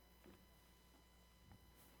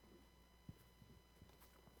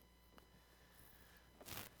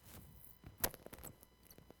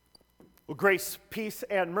Well, grace, peace,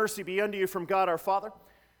 and mercy be unto you from God our Father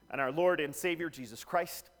and our Lord and Savior Jesus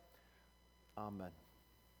Christ. Amen.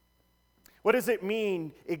 What does it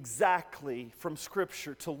mean exactly from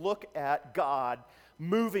Scripture to look at God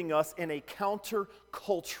moving us in a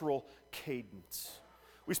counter-cultural cadence?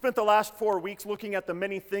 We spent the last 4 weeks looking at the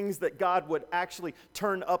many things that God would actually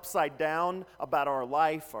turn upside down about our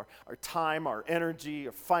life, our time, our energy,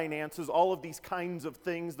 our finances, all of these kinds of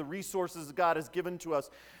things, the resources God has given to us.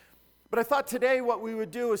 But I thought today what we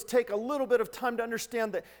would do is take a little bit of time to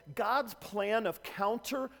understand that God's plan of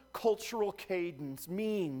counter-cultural cadence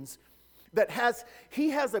means that He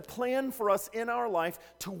has a plan for us in our life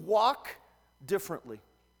to walk differently,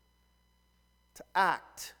 to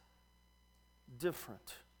act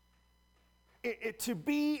different. To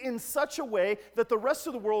be in such a way that the rest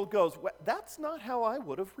of the world goes, well, that's not how I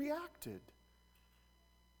would have reacted.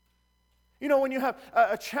 You know, when you have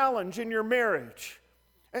a challenge in your marriage,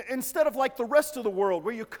 instead of like the rest of the world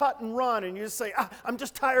where you cut and run and you just say, I'm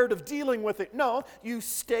just tired of dealing with it. No, you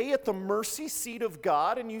stay at the mercy seat of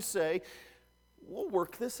God and you say, we'll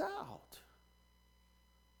work this out.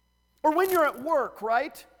 Or when you're at work,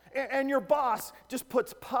 right? And your boss just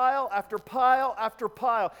puts pile after pile after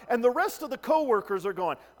pile. And the rest of the coworkers are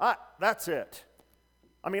going, that's it.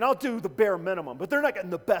 I mean, I'll do the bare minimum, but they're not getting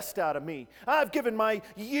the best out of me. I've given my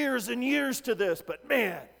years and years to this, but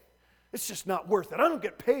man, it's just not worth it. I don't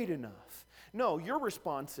get paid enough. No, your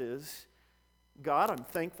response is, God, I'm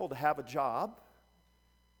thankful to have a job,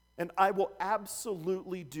 and I will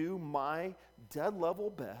absolutely do my dead level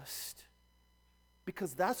best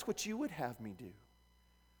because that's what you would have me do.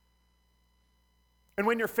 And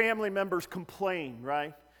when your family members complain,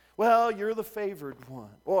 right? Well, you're the favored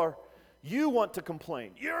one. Or you want to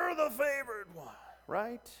complain. You're the favored one,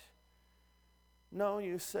 right? No,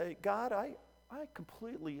 you say, God, I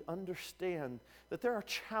completely understand that there are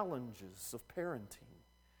challenges of parenting.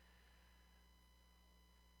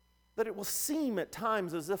 That it will seem at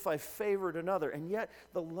times as if I favored another, and yet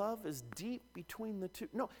the love is deep between the two.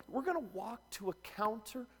 No, we're going to walk to a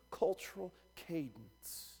counter-cultural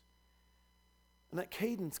cadence. And that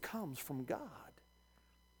cadence comes from God.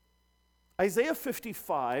 Isaiah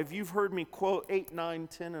 55, you've heard me quote 8, 9,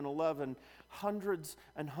 10, and 11 hundreds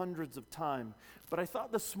and hundreds of times. But I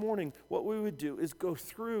thought this morning what we would do is go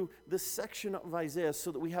through this section of Isaiah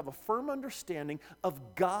so that we have a firm understanding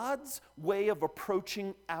of God's way of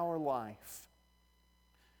approaching our life.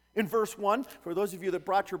 In verse 1, for those of you that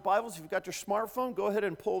brought your Bibles, if you've got your smartphone, go ahead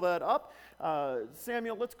and pull that up.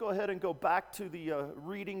 Samuel, let's go ahead and go back to the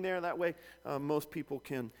reading there. That way most people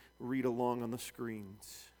can read along on the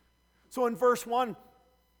screens. So in verse 1,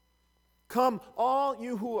 come, all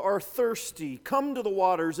you who are thirsty, come to the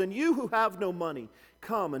waters, and you who have no money,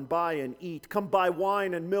 come and buy and eat. Come buy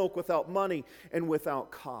wine and milk without money and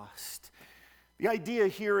without cost. The idea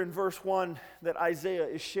here in verse 1 that Isaiah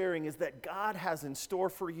is sharing is that God has in store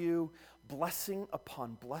for you blessing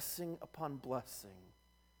upon blessing upon blessing.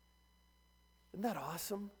 Isn't that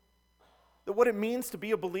awesome? That what it means to be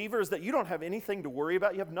a believer is that you don't have anything to worry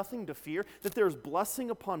about, you have nothing to fear, that there's blessing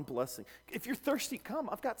upon blessing. If you're thirsty, come,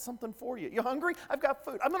 I've got something for you. You hungry? I've got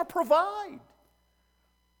food. I'm going to provide.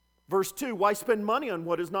 Verse 2, why spend money on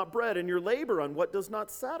what is not bread and your labor on what does not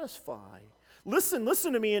satisfy? Listen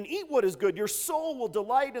to me and eat what is good. Your soul will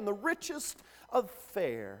delight in the richest of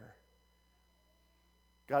fare.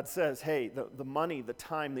 God says, hey, the money, the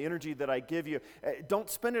time, the energy that I give you, don't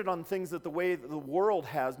spend it on things that the way that the world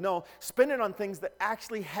has. No, spend it on things that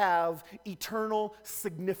actually have eternal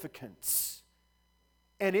significance.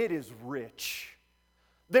 And it is rich.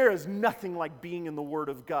 There is nothing like being in the Word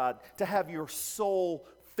of God, to have your soul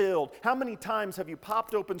filled. How many times have you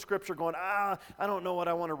popped open Scripture going, I don't know what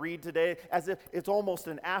I want to read today, as if it's almost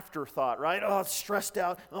an afterthought, right? Oh, stressed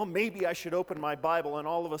out. Oh, maybe I should open my Bible. And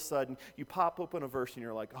all of a sudden, you pop open a verse and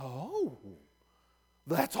you're like, oh,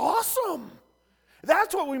 that's awesome.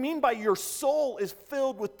 That's what we mean by your soul is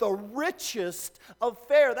filled with the richest of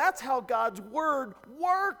fare. That's how God's Word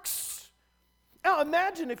works. Now,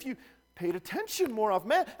 imagine if you paid attention more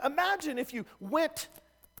often. Imagine if you went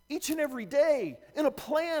each and every day in a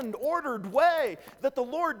planned, ordered way, that the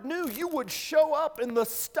Lord knew you would show up in the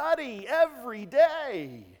study every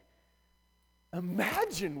day.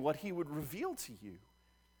 Imagine what He would reveal to you.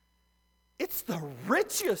 It's the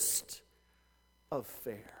richest of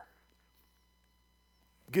fare.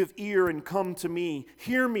 Give ear and come to me.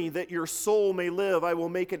 Hear me that your soul may live. I will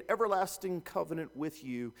make an everlasting covenant with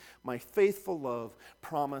you, my faithful love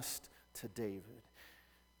promised to David.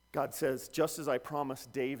 God says, just as I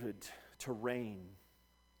promised David to reign,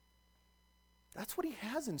 That's what he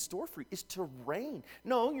has in store for you, is to reign.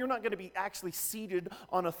 No, you're not going to be actually seated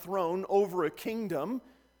on a throne over a kingdom,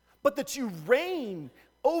 but that you reign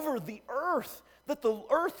over the earth, that the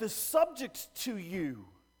earth is subject to you,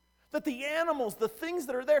 that the animals, the things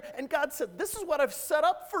that are there, and God said, this is what I've set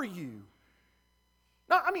up for you.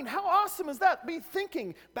 Now, I mean, how awesome is that? Be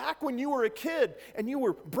thinking back when you were a kid and you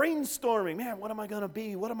were brainstorming, man, what am I going to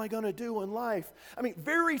be? What am I going to do in life? I mean,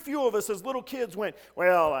 very few of us as little kids went,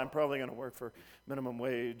 well, I'm probably going to work for minimum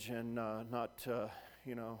wage and not,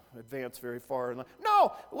 advance very far in life.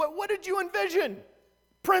 No, what did you envision?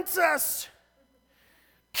 Princess,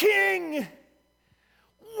 king,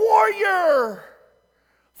 warrior,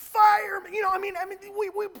 fireman.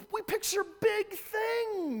 We picture big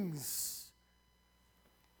things.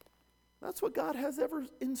 That's what God has ever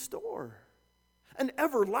in store. An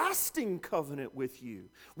everlasting covenant with you.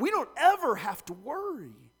 We don't ever have to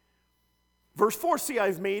worry. Verse 4, see,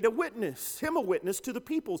 I've made him a witness to the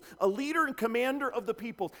peoples, a leader and commander of the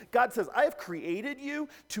peoples. God says, I have created you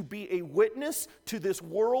to be a witness to this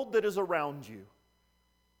world that is around you.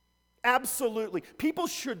 Absolutely. People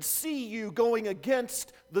should see you going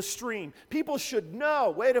against the stream. People should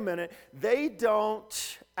know, wait a minute, they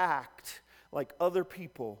don't act like other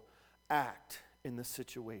people act in this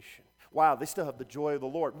situation. Wow, they still have the joy of the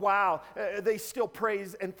Lord. Wow, they still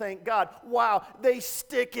praise and thank God. Wow, they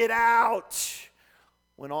stick it out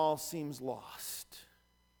when all seems lost.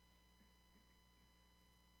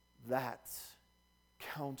 That's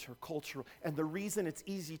countercultural. And the reason it's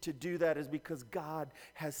easy to do that is because God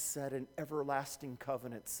has set an everlasting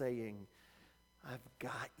covenant saying, I've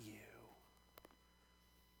got you.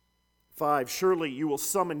 5, surely you will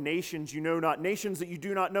summon nations you know not. Nations that you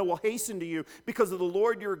do not know will hasten to you because of the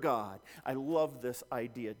Lord your God. I love this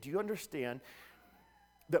idea. Do you understand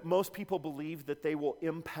that most people believe that they will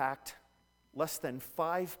impact less than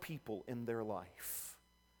 5 people in their life?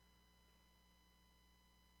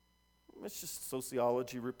 It's just a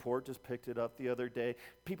sociology report, just picked it up the other day.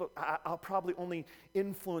 I'll probably only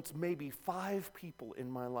influence maybe 5 people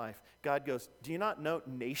in my life. God goes, do you not know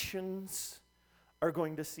nations are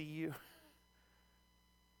going to see you?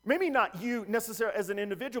 Maybe not you necessarily as an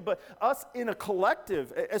individual, but us in a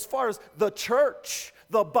collective, as far as the church,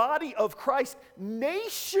 the body of Christ,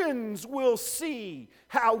 nations will see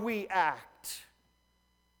how we act.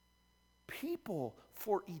 People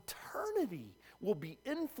for eternity will be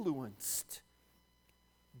influenced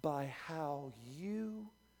by how you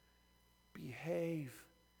behave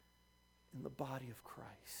in the body of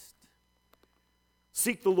Christ.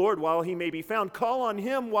 Seek the Lord while he may be found. Call on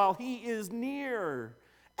him while he is near.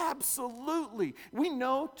 Absolutely. We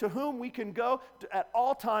know to whom we can go at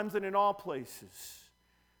all times and in all places.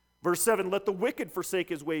 Verse 7, let the wicked forsake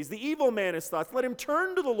his ways, the evil man his thoughts. Let him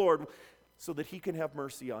turn to the Lord so that he can have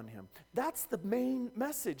mercy on him. That's the main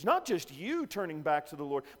message. Not just you turning back to the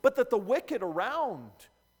Lord, but that the wicked around,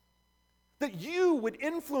 that you would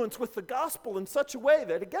influence with the gospel in such a way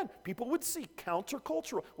that, again, people would see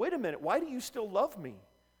countercultural. Wait a minute, why do you still love me?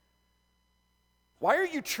 Why are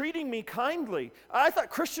you treating me kindly? I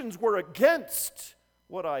thought Christians were against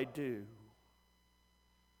what I do.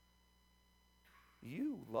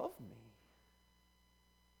 You love me.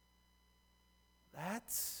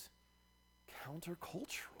 That's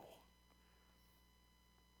countercultural.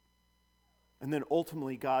 And then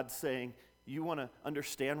ultimately God's saying, you want to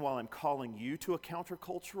understand why I'm calling you to a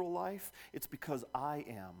countercultural life? It's because I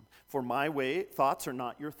am. For my thoughts are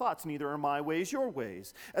not your thoughts, neither are my ways your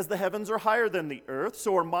ways. As the heavens are higher than the earth,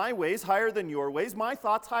 so are my ways higher than your ways, my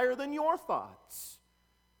thoughts higher than your thoughts.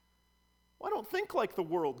 Well, I don't think like the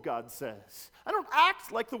world, God says. I don't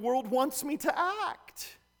act like the world wants me to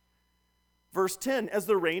act. Verse 10, as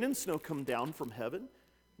the rain and snow come down from heaven,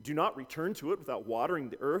 do not return to it without watering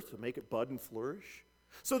the earth to make it bud and flourish,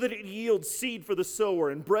 so that it yields seed for the sower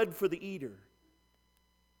and bread for the eater.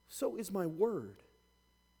 So is my word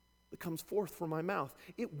that comes forth from my mouth.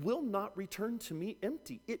 It will not return to me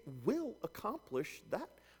empty. It will accomplish that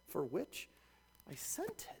for which I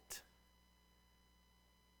sent it.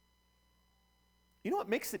 You know what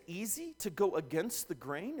makes it easy to go against the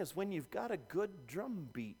grain is when you've got a good drum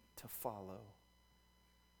beat to follow.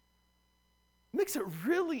 It makes it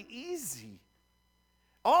really easy.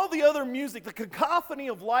 All the other music, the cacophony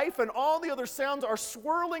of life and all the other sounds are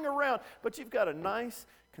swirling around, but you've got a nice,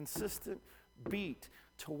 consistent beat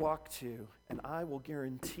to walk to, and I will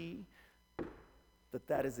guarantee that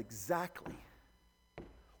that is exactly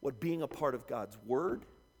what being a part of God's Word,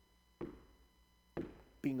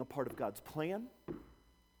 being a part of God's plan,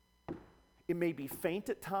 it may be faint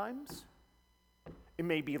at times, it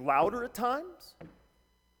may be louder at times,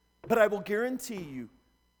 but I will guarantee you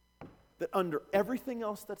that under everything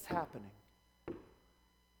else that's happening,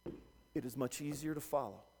 it is much easier to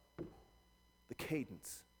follow the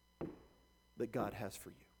cadence that God has for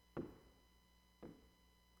you.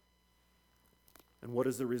 And what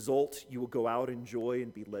is the result? You will go out in joy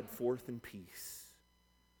and be led forth in peace.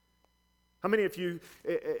 How many of you,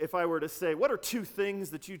 if I were to say, what are two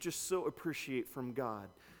things that you just so appreciate from God?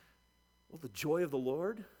 Well, the joy of the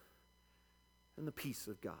Lord and the peace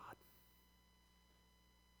of God.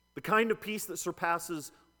 The kind of peace that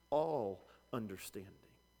surpasses all understanding.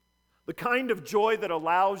 The kind of joy that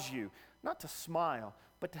allows you not to smile,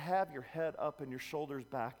 but to have your head up and your shoulders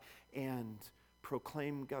back and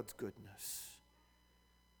proclaim God's goodness.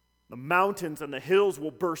 The mountains and the hills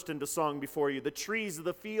will burst into song before you. The trees of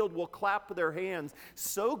the field will clap their hands.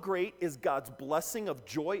 So great is God's blessing of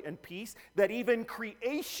joy and peace that even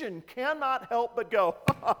creation cannot help but go,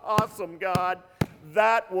 awesome, God.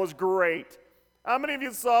 That was great. How many of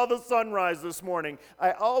you saw the sunrise this morning?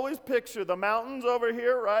 I always picture the mountains over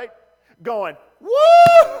here, right? Going, woo-hoo!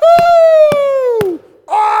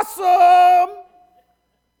 Awesome!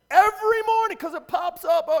 Every morning, because it pops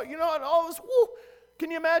up, and all this, woo! Can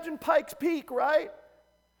you imagine Pikes Peak, right?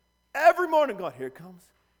 Every morning going, here it comes,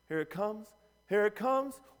 here it comes, here it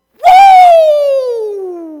comes.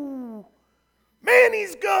 Woo! Man,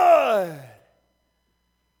 he's good.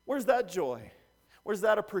 Where's that joy? Where's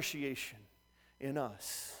that appreciation in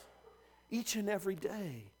us? Each and every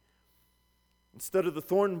day. Instead of the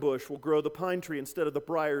thorn bush will grow the pine tree. Instead of the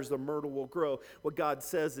briars, the myrtle will grow. What God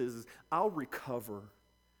says is, I'll recover.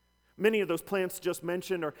 Many of those plants just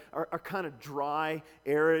mentioned are kind of dry,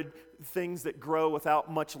 arid things that grow without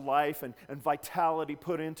much life and vitality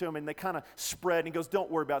put into them, and they kind of spread. And he goes, don't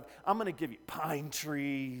worry about it. I'm going to give you pine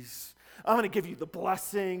trees. I'm going to give you the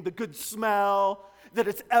blessing, the good smell, that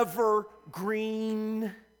it's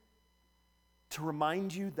evergreen, to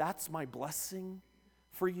remind you that's my blessing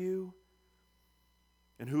for you.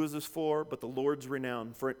 And who is this for? But the Lord's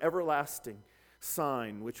renown, for an everlasting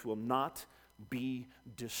sign which will not be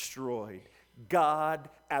destroyed. God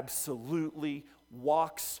absolutely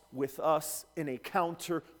walks with us in a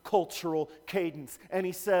counter-cultural cadence. And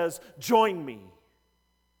he says, join me.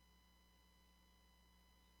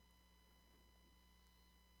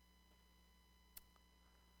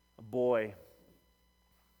 A boy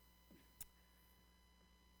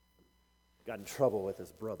got in trouble with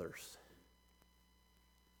his brothers.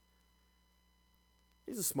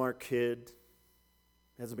 He's a smart kid.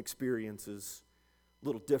 Has some experiences a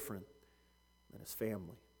little different than his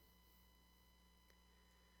family.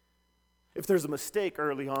 If there's a mistake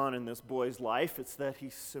early on in this boy's life, it's that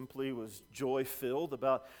he simply was joy-filled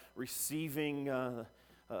about receiving a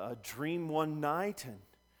dream one night and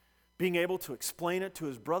being able to explain it to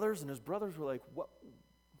his brothers, and his brothers were like, "What?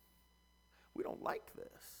 We don't like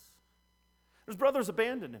this." His brothers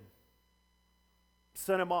abandoned him,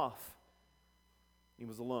 sent him off. He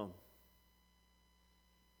was alone.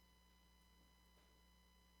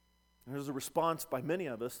 And there's a response by many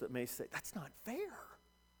of us that may say, that's not fair.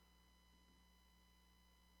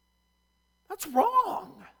 That's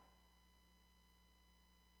wrong.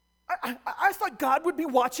 I thought God would be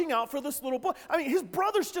watching out for this little boy. I mean, his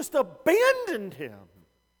brothers just abandoned him.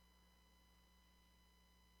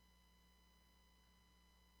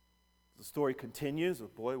 The story continues. The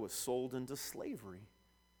boy was sold into slavery.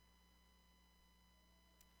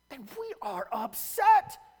 And we are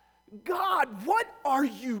upset. God, what are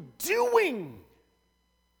you doing?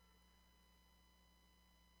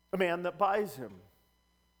 A man that buys him,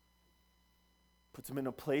 puts him in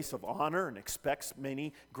a place of honor and expects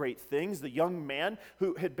many great things. The young man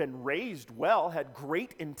who had been raised well, had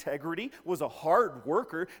great integrity, was a hard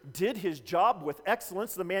worker, did his job with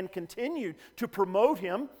excellence. The man continued to promote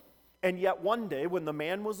him. And yet one day when the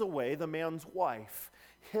man was away, the man's wife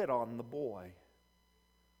hit on the boy.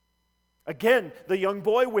 Again, the young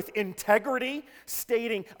boy with integrity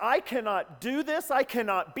stating, I cannot do this, I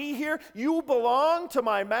cannot be here, you belong to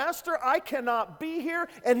my master, I cannot be here,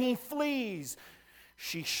 and he flees.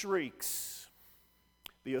 She shrieks.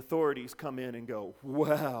 The authorities come in and go,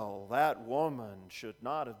 well, that woman should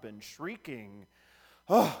not have been shrieking.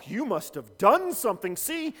 Oh, you must have done something.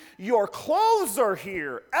 See, your clothes are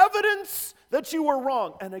here, evidence that you were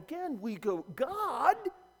wrong. And again, we go, God,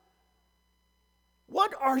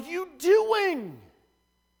 what are you doing?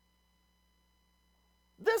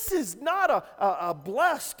 This is not a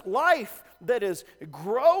blessed life that is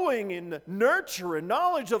growing in the nurture and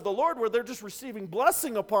knowledge of the Lord where they're just receiving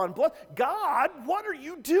blessing upon blessing. God, what are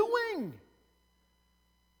you doing?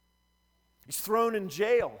 He's thrown in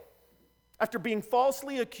jail. After being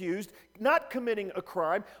falsely accused, not committing a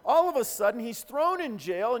crime, all of a sudden he's thrown in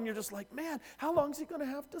jail, and you're just like, man, how long is he going to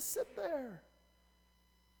have to sit there?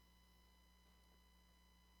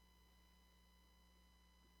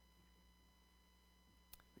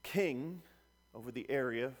 The king over the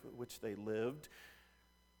area which they lived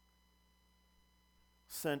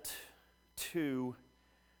sent 2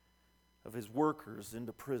 of his workers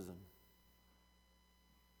into prison.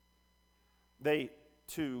 They,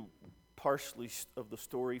 too, partially of the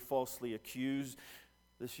story, falsely accused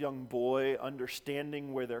this young boy,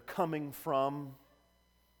 understanding where they're coming from.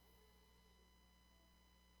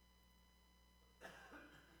 The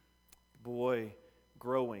boy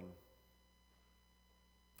growing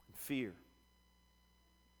in fear,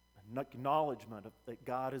 an acknowledgement that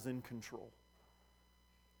God is in control.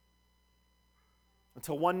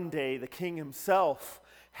 Until one day the king himself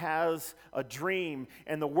has a dream,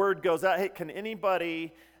 and the word goes out, hey, can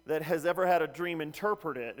anybody that has ever had a dream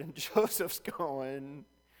interpret it? And Joseph's going,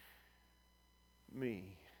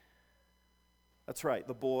 me. That's right,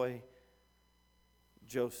 the boy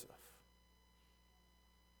Joseph.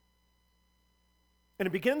 And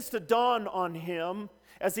it begins to dawn on him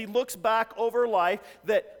as he looks back over life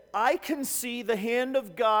that I can see the hand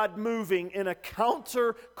of God moving in a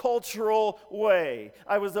counter-cultural way.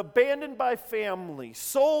 I was abandoned by family,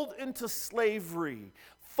 sold into slavery,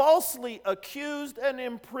 falsely accused and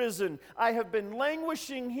imprisoned. I have been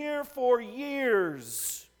languishing here for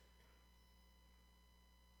years.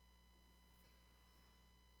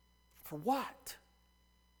 For what?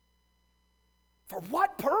 For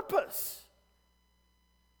what purpose?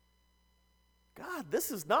 God, this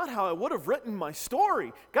is not how I would have written my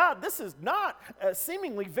story. God, this is not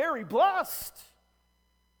seemingly very blessed.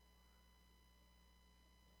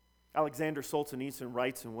 Alexander Solzhenitsyn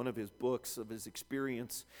writes in one of his books of his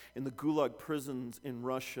experience in the Gulag prisons in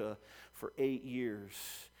Russia for 8 years.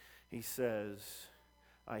 He says,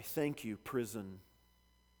 I thank you, prison,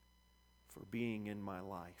 for being in my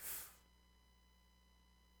life.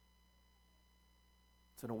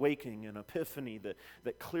 It's an awakening, an epiphany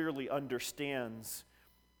that clearly understands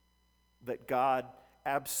that God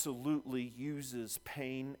absolutely uses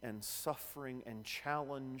pain and suffering and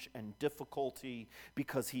challenge and difficulty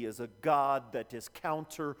because he is a God that is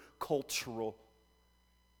counter-cultural.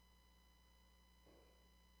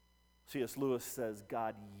 C.S. Lewis says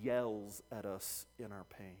God yells at us in our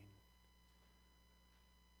pain.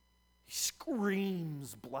 He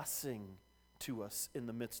screams blessing to us in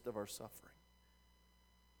the midst of our suffering.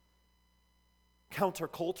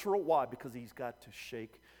 Countercultural, why? Because he's got to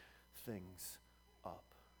shake things up.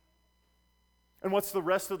 And what's the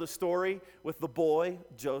rest of the story with the boy,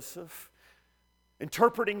 Joseph?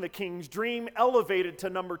 Interpreting the king's dream, elevated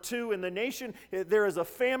to number 2 in the nation. There is a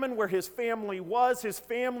famine where his family was. His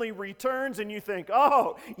family returns, and you think,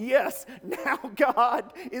 oh, yes, now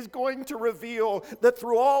God is going to reveal that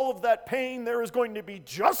through all of that pain, there is going to be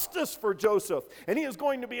justice for Joseph, and he is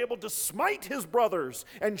going to be able to smite his brothers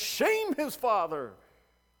and shame his father.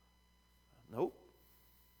 Nope.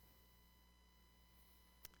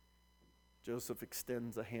 Joseph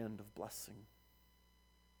extends a hand of blessing,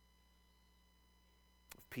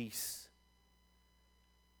 peace,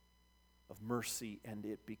 of mercy, and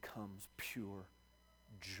it becomes pure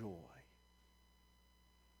joy.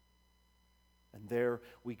 And there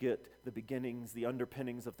we get the beginnings, the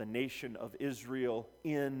underpinnings of the nation of Israel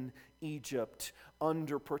in Egypt,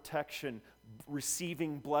 under protection,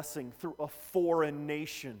 receiving blessing through a foreign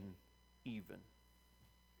nation even.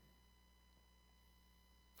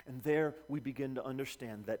 And there we begin to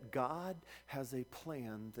understand that God has a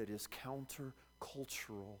plan that is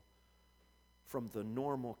counter-cultural from the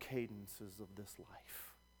normal cadences of this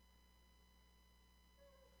life.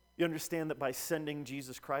 You understand that by sending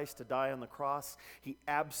Jesus Christ to die on the cross, he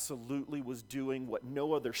absolutely was doing what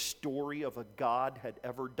no other story of a God had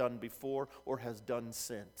ever done before or has done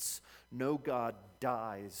since. No God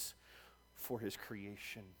dies for his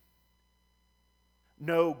creation.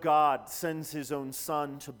 No God sends his own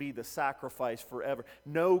son to be the sacrifice forever.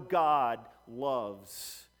 No God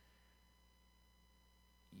loves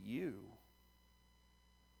you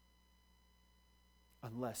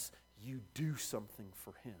unless you do something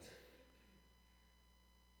for him.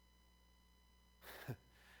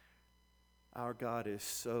 Our God is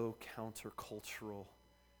so countercultural.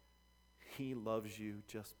 He loves you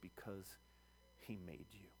just because he made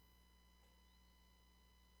you.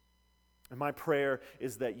 And my prayer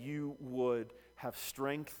is that you would have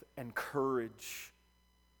strength and courage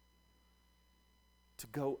to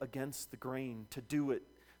go against the grain, to do it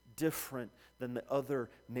different than the other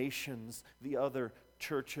nations, the other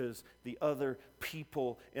churches, the other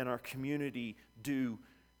people in our community do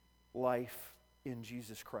life in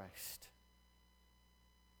Jesus Christ.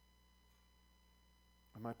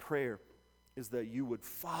 And my prayer is that you would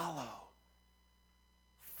follow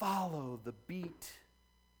the beat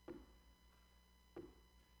of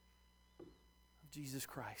Jesus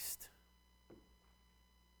Christ.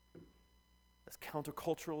 As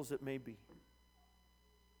countercultural as it may be,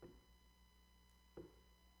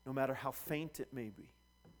 no matter how faint it may be,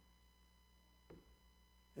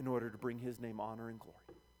 in order to bring His name honor and glory.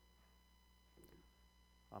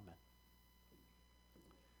 Amen.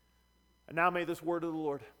 And now may this word of the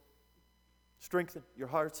Lord strengthen your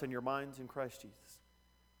hearts and your minds in Christ Jesus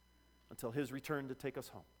until His return to take us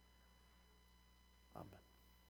home.